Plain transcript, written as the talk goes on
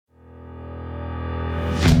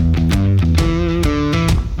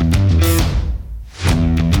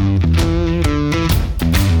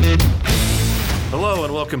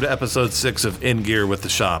welcome to episode 6 of In Gear with the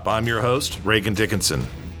Shop. I'm your host, Reagan Dickinson.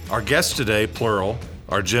 Our guests today, plural,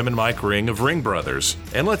 are Jim and Mike Ring of Ring Brothers.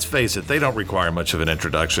 And let's face it, they don't require much of an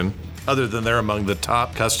introduction, other than they're among the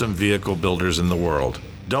top custom vehicle builders in the world.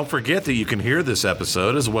 Don't forget that you can hear this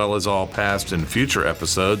episode, as well as all past and future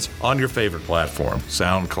episodes, on your favorite platform,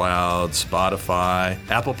 SoundCloud, Spotify,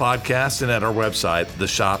 Apple Podcasts, and at our website,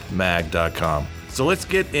 theshopmag.com. So let's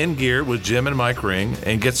get in gear with Jim and Mike Ring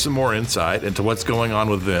and get some more insight into what's going on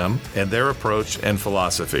with them and their approach and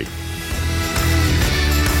philosophy.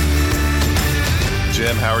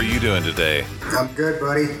 Jim, how are you doing today? I'm good,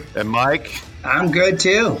 buddy. And Mike? I'm good,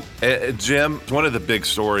 too. Jim, one of the big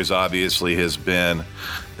stories, obviously, has been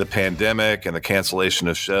the pandemic and the cancellation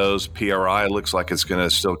of shows. PRI looks like it's going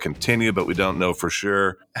to still continue, but we don't know for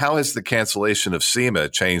sure. How has the cancellation of SEMA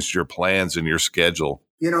changed your plans and your schedule?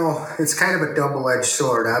 You know, it's kind of a double-edged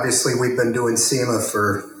sword. Obviously, we've been doing SEMA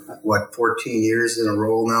for, 14 years in a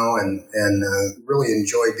row now and really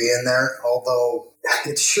enjoy being there. Although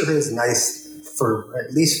it sure is nice,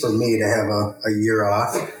 at least for me, to have a year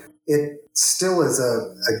off. It still is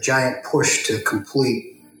a giant push to complete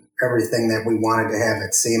everything that we wanted to have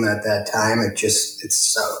at SEMA at that time.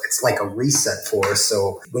 It's like a reset for us.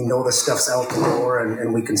 So we know the stuff's out the door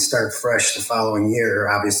and we can start fresh the following year,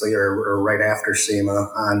 obviously, or right after SEMA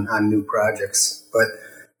on new projects. But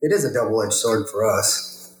it is a double-edged sword for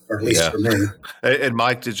us, or at least for me. And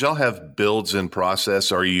Mike, did y'all have builds in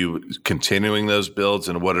process? Are you continuing those builds,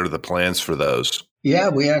 and what are the plans for those? Yeah,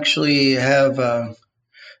 we actually have a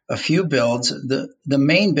few builds. The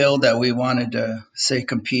main build that we wanted to,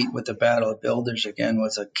 compete with the Battle of Builders again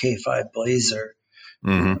was a K5 Blazer.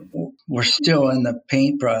 Mm-hmm. We're still in the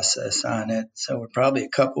paint process on it, so we're probably a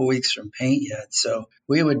couple weeks from paint yet. So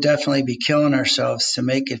we would definitely be killing ourselves to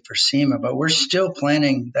make it for SEMA, but we're still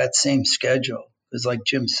planning that same schedule. Because like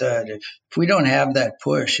Jim said, if we don't have that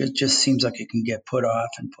push, it just seems like it can get put off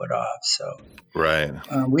and put off. So right.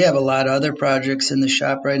 We have a lot of other projects in the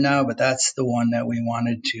shop right now, but that's the one that we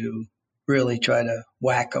wanted to really try to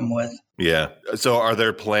whack them with. Yeah. So are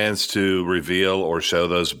there plans to reveal or show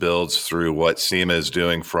those builds through what SEMA is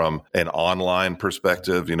doing from an online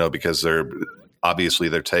perspective? You know, because they're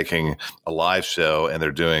taking a live show and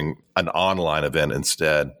they're doing an online event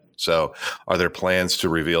instead. So are there plans to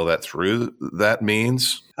reveal that through that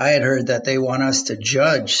means? I had heard that they want us to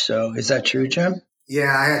judge. So is that true, Jim?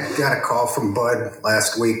 Yeah, I had got a call from Bud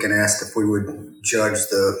last week and asked if we would judge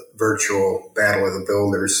the virtual Battle of the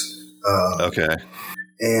Builders. Okay.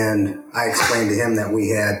 And I explained to him that we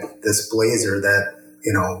had this Blazer that,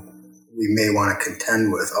 we may want to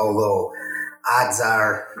contend with, although odds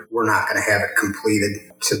are we're not going to have it completed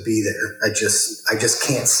to be there. I just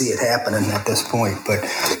can't see it happening at this point. But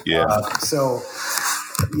so,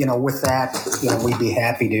 with that, we'd be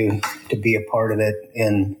happy to be a part of it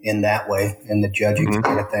in that way, in the judging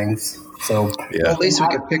side of things. So at least we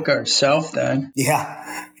could pick ourselves then.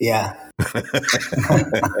 Yeah.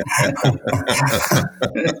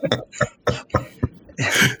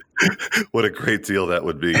 What a great deal that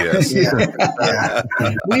would be, yes. Yeah.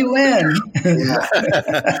 We win.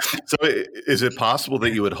 Yeah. So is it possible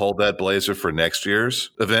that you would hold that Blazer for next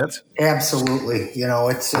year's event? Absolutely.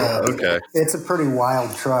 It's okay. It's a pretty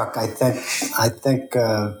wild truck. I think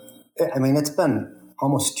it's been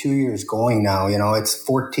almost 2 years going now. It's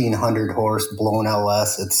 1,400 horse blown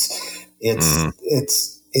LS.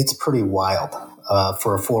 It's pretty wild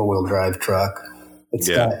for a 4-wheel drive truck. It's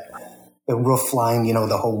got the roof line,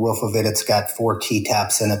 the whole roof of it. It's got 4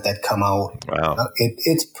 T-tops in it that come out. Wow.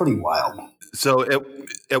 It's pretty wild. So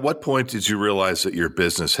at what point did you realize that your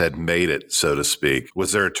business had made it, so to speak?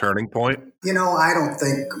 Was there a turning point? I don't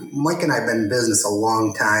think Mike and I have been in business a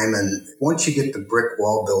long time. And once you get the brick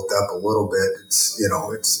wall built up a little bit,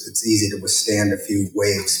 it's easy to withstand a few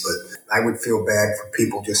waves. But I would feel bad for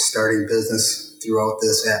people just starting business throughout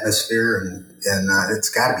this atmosphere. And it's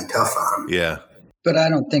got to be tough on them. Yeah. But I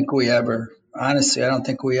don't think we ever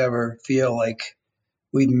feel like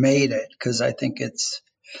we made it, because I think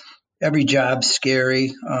every job's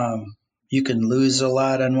scary. You can lose a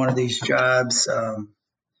lot on one of these jobs.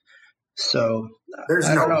 So there's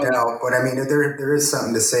no doubt, but there is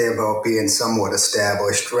something to say about being somewhat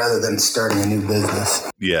established rather than starting a new business.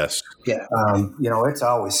 Yes. Yeah. It's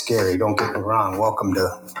always scary. Don't get me wrong. Welcome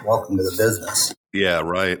to the business. Yeah,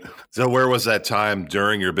 right. So where was that time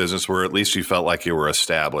during your business where at least you felt like you were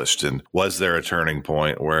established? And was there a turning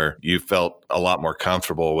point where you felt a lot more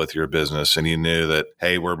comfortable with your business and you knew that,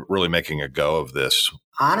 hey, we're really making a go of this?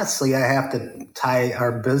 Honestly, I have to tie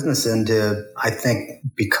our business into, I think,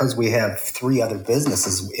 because we have 3 other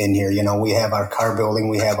businesses in here. We have our car building,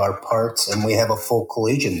 we have our parts, and we have a full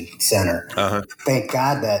collision center. Uh-huh. Thank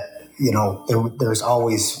God that, there's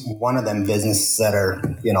always one of them businesses that are,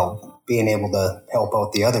 being able to help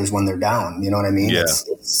out the others when they're down. You know what I mean? Yeah.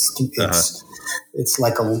 It's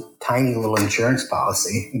like a tiny little insurance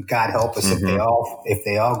policy. God help us if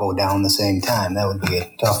they all go down the same time. That would be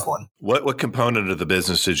a tough one. What component of the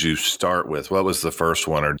business did you start with? What was the first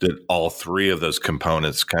one, or did all 3 of those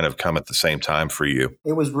components kind of come at the same time for you?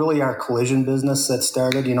 It was really our collision business that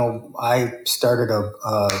started. I started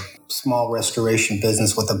a small restoration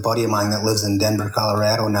business with a buddy of mine that lives in Denver,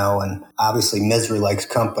 Colorado now, and obviously misery likes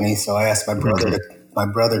company. So I asked my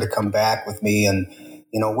brother to come back with me, and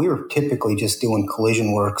we were typically just doing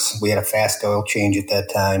collision works. We had a fast oil change at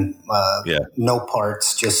that time. No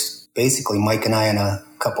parts, just basically Mike and I and a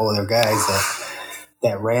couple other guys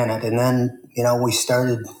that ran it. And then, we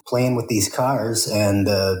started playing with these cars, and,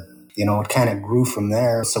 it kind of grew from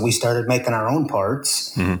there. So we started making our own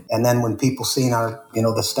parts. Mm-hmm. And then when people seen our,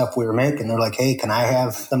 the stuff we were making, they're like, hey, can I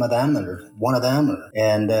have some of them or one of them?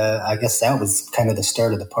 And I guess that was kind of the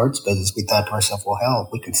start of the parts business. We thought to ourselves, well, hell,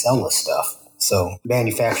 we can sell this stuff. So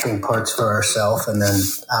manufacturing parts for ourselves, and then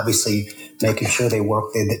obviously making sure they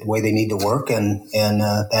work the way they need to work. And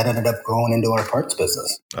that ended up growing into our parts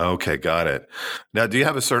business. Okay, got it. Now, do you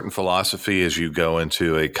have a certain philosophy as you go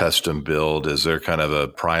into a custom build? Is there kind of a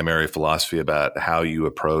primary philosophy about how you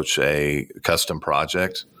approach a custom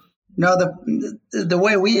project? No, the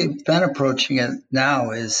way we've been approaching it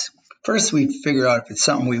now is first we figure out if it's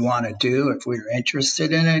something we want to do, if we're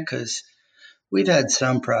interested in it, because we've had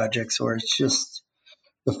some projects where it's just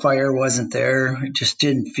the fire wasn't there. It just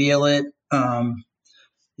didn't feel it.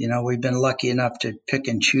 We've been lucky enough to pick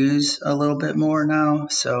and choose a little bit more now.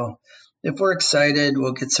 So if we're excited,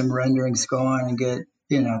 we'll get some renderings going and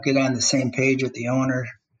get on the same page with the owner,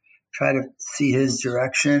 try to see his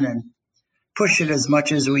direction and push it as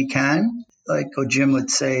much as we can. Like Jim would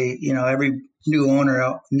say, every new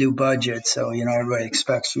owner, new budget. So, everybody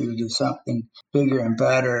expects you to do something bigger and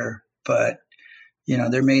better, but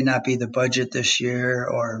there may not be the budget this year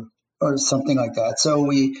or something like that. So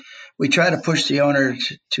we try to push the owner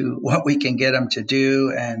to what we can get them to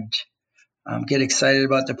do and get excited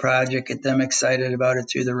about the project, get them excited about it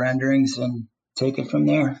through the renderings, and take it from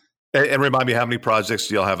there. And remind me, how many projects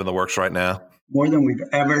do y'all have in the works right now? More than we've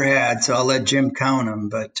ever had. So I'll let Jim count them,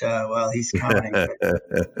 but he's counting.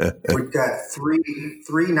 We've got three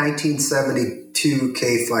 1972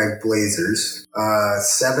 K5 Blazers,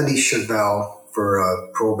 70 Chevelle for a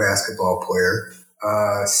pro basketball player,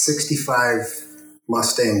 65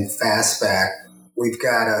 Mustang Fastback. We've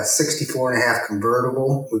got a 64.5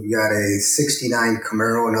 convertible. We've got a 69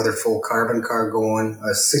 Camaro, another full carbon car going,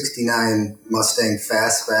 a 69 Mustang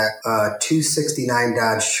Fastback, 269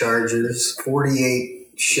 Dodge Chargers,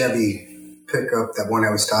 48 Chevy pickup, that one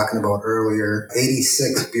I was talking about earlier,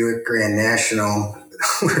 86 Buick Grand National.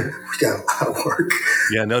 We got a lot of work.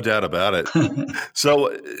 Yeah, no doubt about it.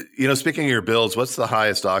 So, speaking of your builds, what's the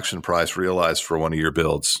highest auction price realized for one of your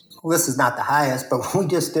builds? Well, this is not the highest, but we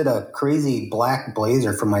just did a crazy black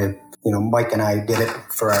Blazer for my, Mike and I did it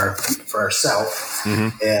for ourselves. Mm-hmm.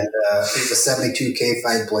 And it was a 72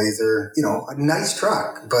 K5 Blazer, a nice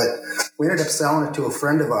truck, but we ended up selling it to a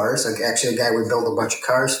friend of ours, actually a guy we built a bunch of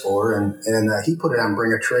cars for, and he put it on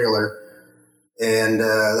Bring a Trailer. And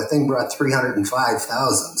the thing brought $305,000,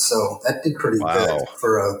 so that did pretty good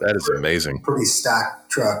for that is amazing, pretty stock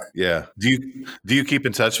truck. Yeah. Do you keep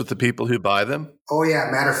in touch with the people who buy them? Oh yeah.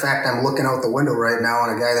 Matter of fact, I'm looking out the window right now,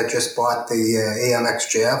 and a guy that just bought the AMX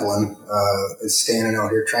Javelin is standing out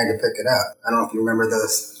here trying to pick it up. I don't know if you remember the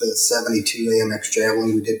 72 AMX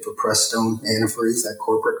Javelin we did for Prestone Antifreeze, that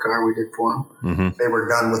corporate car we did for them. Mm-hmm. They were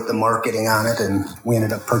done with the marketing on it, and we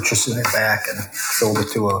ended up purchasing it back and sold it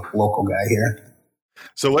to a local guy here.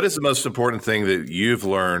 So what is the most important thing that you've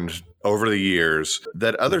learned over the years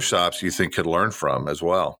that other shops you think could learn from as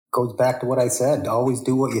well? Goes back to what I said. Always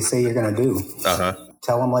do what you say you're going to do. Uh-huh.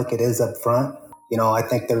 Tell them like it is up front. I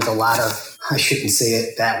think there's a lot of, I shouldn't say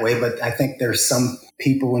it that way, but I think there's some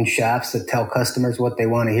people in shops that tell customers what they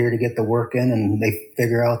want to hear to get the work in, and they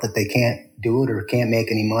figure out that they can't do it or can't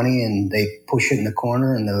make any money, and they push it in the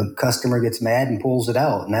corner, and the customer gets mad and pulls it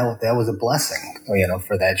out. And that was a blessing,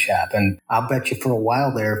 for that shop. And I'll bet you for a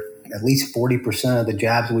while there, at least 40% of the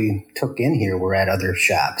jobs we took in here were at other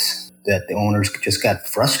shops that the owners just got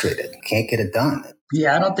frustrated, can't get it done.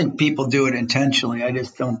 Yeah, I don't think people do it intentionally. I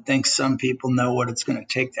just don't think some people know what it's going to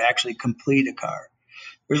take to actually complete a car.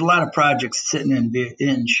 there's a lot of projects sitting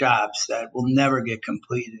in shops that will never get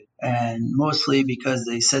completed. And mostly because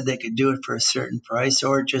they said they could do it for a certain price,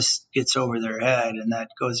 or it just gets over their head. And that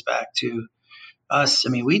goes back to us.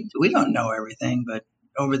 I mean, we don't know everything, but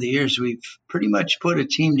over the years, we've pretty much put a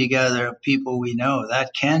team together of people we know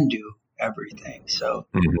that can do everything. So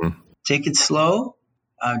take it slow,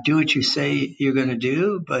 do what you say you're going to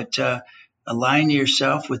do, but align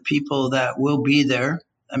yourself with people that will be there.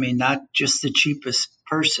 I mean, not just the cheapest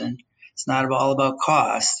person. It's not all about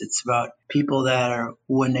cost. It's about people that are,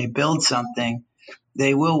 when they build something,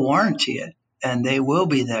 they will warranty it and they will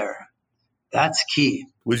be there. That's key.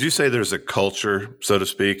 Would you say there's a culture, so to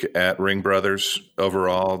speak, at Ring Brothers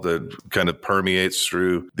overall that kind of permeates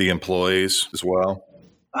through the employees as well?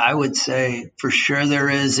 I would say for sure there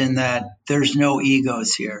is, in that there's no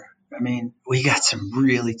egos here. I mean, we got some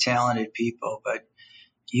really talented people, but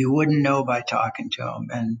you wouldn't know by talking to them.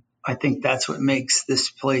 And I think that's what makes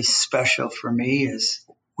this place special for me is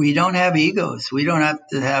we don't have egos. We don't have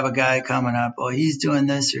to have a guy coming up, oh, he's doing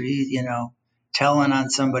this or he's, telling on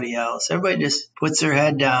somebody else. Everybody just puts their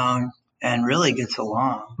head down and really gets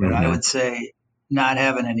along. But I would say not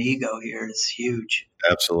having an ego here is huge.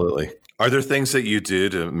 Absolutely. Are there things that you do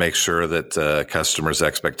to make sure that customers'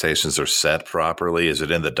 expectations are set properly? Is it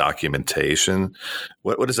in the documentation?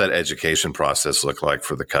 What does that education process look like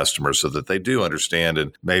for the customers so that they do understand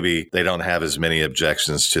and maybe they don't have as many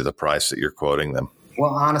objections to the price that you're quoting them?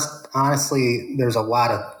 Well, honestly, there's a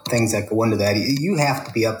lot of things that go into that. You have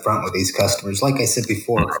to be upfront with these customers. Like I said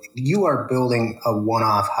before, you are building a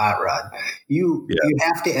one-off hot rod. You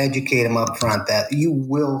have to educate them up front that you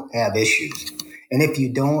will have issues. And if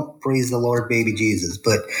you don't, praise the Lord, baby Jesus.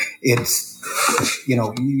 But it's,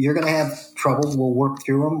 you're going to have trouble. We'll work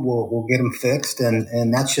through them. We'll get them fixed.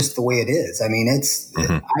 And that's just the way it is. I mean,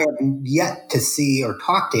 I haven't yet to see or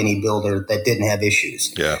talk to any builder that didn't have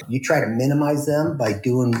issues. Yeah. You try to minimize them by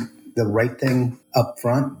doing the right thing up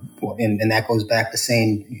front. And that goes back to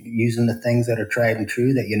saying, using the things that are tried and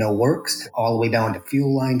true that works, all the way down to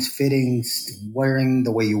fuel lines, fittings, wiring,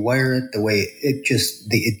 the way you wire it,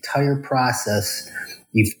 the entire process.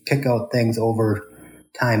 You pick out things over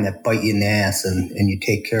time that bite you in the ass and you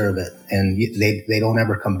take care of it, and they don't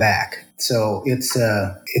ever come back. So it's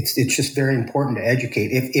just very important to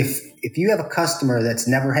educate. If you have a customer that's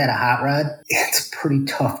never had a hot rod, it's pretty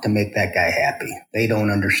tough to make that guy happy. They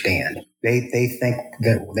don't understand. They think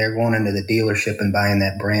that they're going into the dealership and buying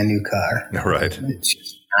that brand new car. Right. It's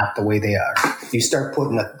just not the way they are. You start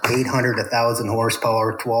putting 800, 1,000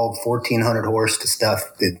 horsepower, 12, 1,400 horse to stuff,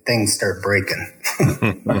 the things start breaking.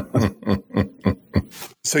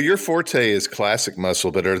 So your forte is classic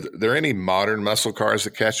muscle, but are there any modern muscle cars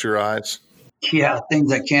that catch your eyes? Yeah,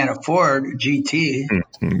 things I can't afford, GT.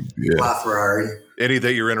 LaFerrari. Any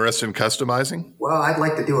that you're interested in customizing? Well, I'd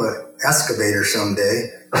like to do an excavator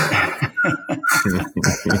someday.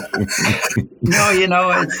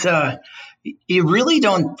 No, it's you really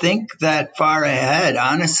don't think that far ahead,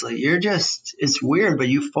 honestly. It's weird, but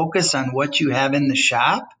you focus on what you have in the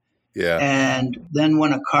shop. Yeah. And then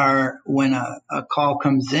when a call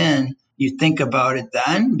comes in, you think about it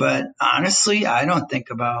then. But honestly, I don't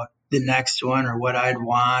think about the next one or what I'd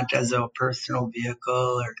want as a personal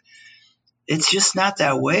vehicle. Or it's just not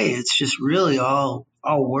that way. It's just really all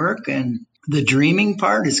work. And the dreaming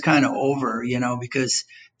part is kind of over, because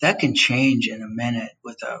that can change in a minute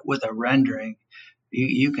with a rendering.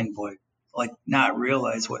 You can not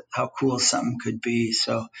realize how cool something could be.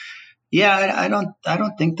 So yeah, I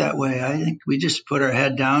don't think that way. I think we just put our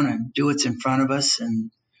head down and do what's in front of us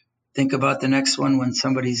and think about the next one when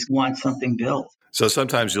somebody wants something built. So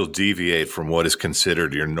sometimes you'll deviate from what is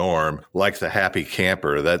considered your norm, like the happy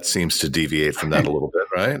camper. That seems to deviate from that a little bit,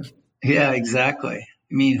 right? Yeah, exactly.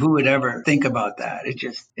 I mean, who would ever think about that?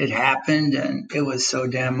 It happened, and it was so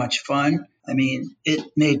damn much fun. I mean,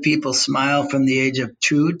 it made people smile from the age of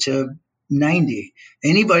 2 to 90.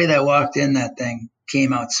 Anybody that walked in that thing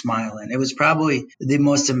came out smiling. It was probably the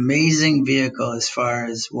most amazing vehicle as far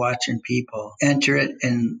as watching people enter it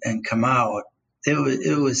and come out.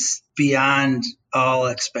 It was beyond all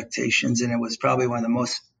expectations, and it was probably one of the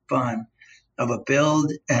most fun of a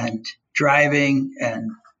build and driving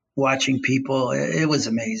and watching people. It was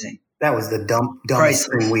amazing. That was the dumbest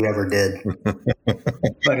thing we ever did.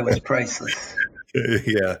 But it was priceless.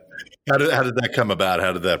 Yeah. How did that come about?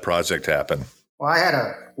 How did that project happen?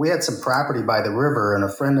 Well, we had some property by the river, and a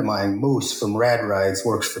friend of mine, Moose from Rad Rides,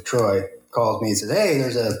 works for Troy, calls me and says, "Hey,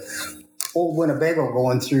 there's a old Winnebago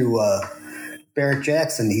going through Barrett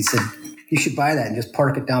Jackson." He said, "You should buy that and just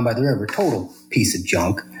park it down by the river." Total piece of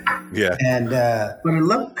junk. Yeah. And but it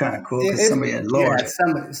looked kind of cool because somebody had lowered it.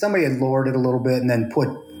 Somebody had lowered it a little bit and then put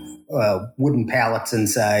wooden pallets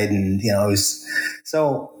inside, and it was.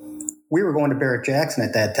 So we were going to Barrett-Jackson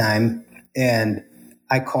at that time, and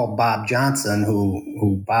I called Bob Johnson,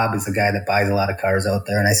 who Bob is the guy that buys a lot of cars out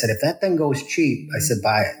there, and I said, if that thing goes cheap, I said,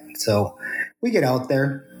 buy it. So we get out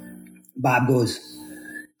there. Bob goes,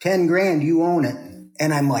 $10,000, you own it.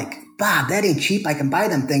 And I'm like, Bob, that ain't cheap. I can buy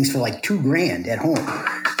them things for like $2,000 at home.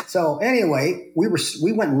 So anyway, we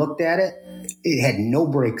went and looked at it. It had no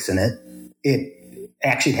brakes in it. It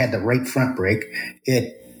actually had the right front brake.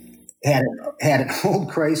 It had an old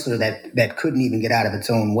Chrysler that couldn't even get out of its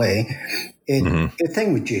own way. The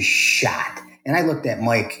thing was just shot. And I looked at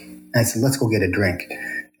Mike and I said, let's go get a drink.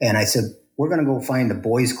 And I said, we're going to go find a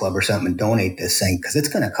boys club or something and donate this thing because it's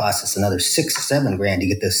going to cost us another $6-7 grand to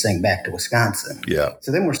get this thing back to Wisconsin. Yeah.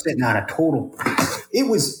 So then we're sitting on a total. It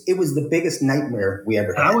was the biggest nightmare we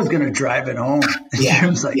ever had. I was going to drive it home. Yeah. It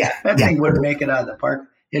was like, that thing wouldn't make it out of the park.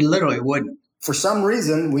 It literally wouldn't. For some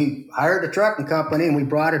reason, we hired a trucking company and we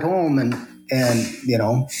brought it home, and we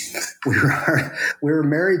were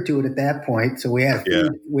married to it at that point, so we had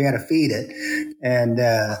to feed it, and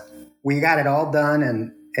we got it all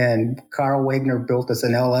done, and Carl Wagner built us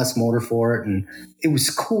an LS motor for it, and it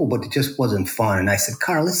was cool, but it just wasn't fun. And I said,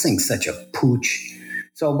 Carl, this thing's such a pooch.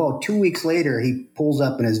 So about 2 weeks later, he pulls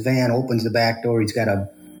up in his van, opens the back door. He's got a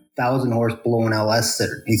 1,000-horse blowing LS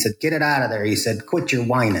sitter. He said, get it out of there. He said, quit your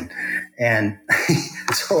whining. And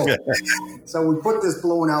so we put this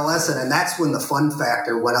blowing LS in, and that's when the fun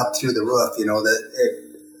factor went up through the roof.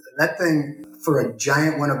 That thing, for a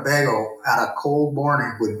giant Winnebago out of cold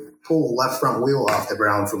morning, would pull the left front wheel off the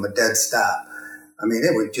ground from a dead stop. I mean,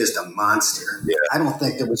 it was just a monster. Yeah. I don't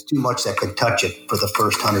think there was too much that could touch it for the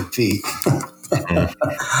first 100 feet.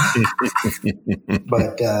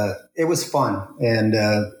 But it was fun, and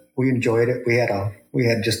we enjoyed it. We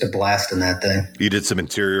had just a blast in that thing. You did some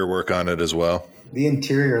interior work on it as well? The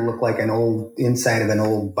interior looked like an old inside of an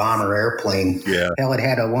old bomber airplane. Yeah. Hell, it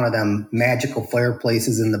had one of them magical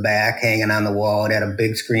fireplaces in the back hanging on the wall. It had a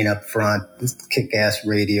big screen up front, this kick-ass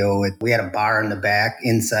radio. We had a bar in the back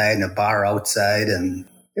inside and a bar outside, and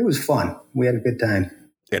it was fun. We had a good time.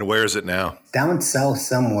 And where is it now? Down south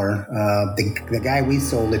somewhere. The guy we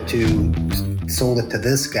sold it to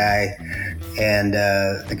this guy. And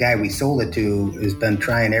the guy we sold it to has been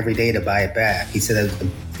trying every day to buy it back. He said it was the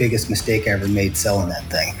biggest mistake I ever made selling that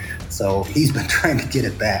thing. So he's been trying to get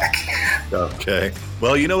it back. Okay.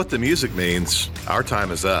 Well, you know what the music means. Our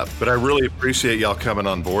time is up. But I really appreciate y'all coming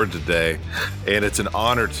on board today. And it's an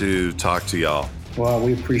honor to talk to y'all. Well,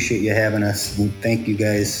 we appreciate you having us. And thank you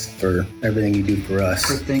guys for everything you do for us.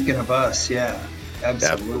 For thinking of us, yeah.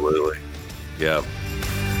 Absolutely. Yeah.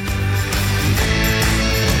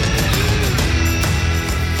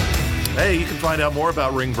 Hey, you can find out more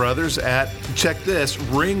about Ring Brothers at, check this,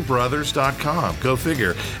 ringbrothers.com. Go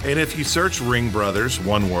figure. And if you search Ring Brothers,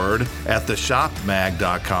 one word, at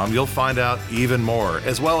theshopmag.com, you'll find out even more,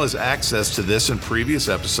 as well as access to this and previous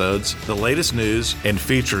episodes, the latest news, and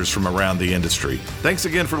features from around the industry. Thanks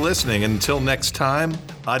again for listening, and until next time,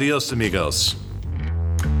 adios amigos.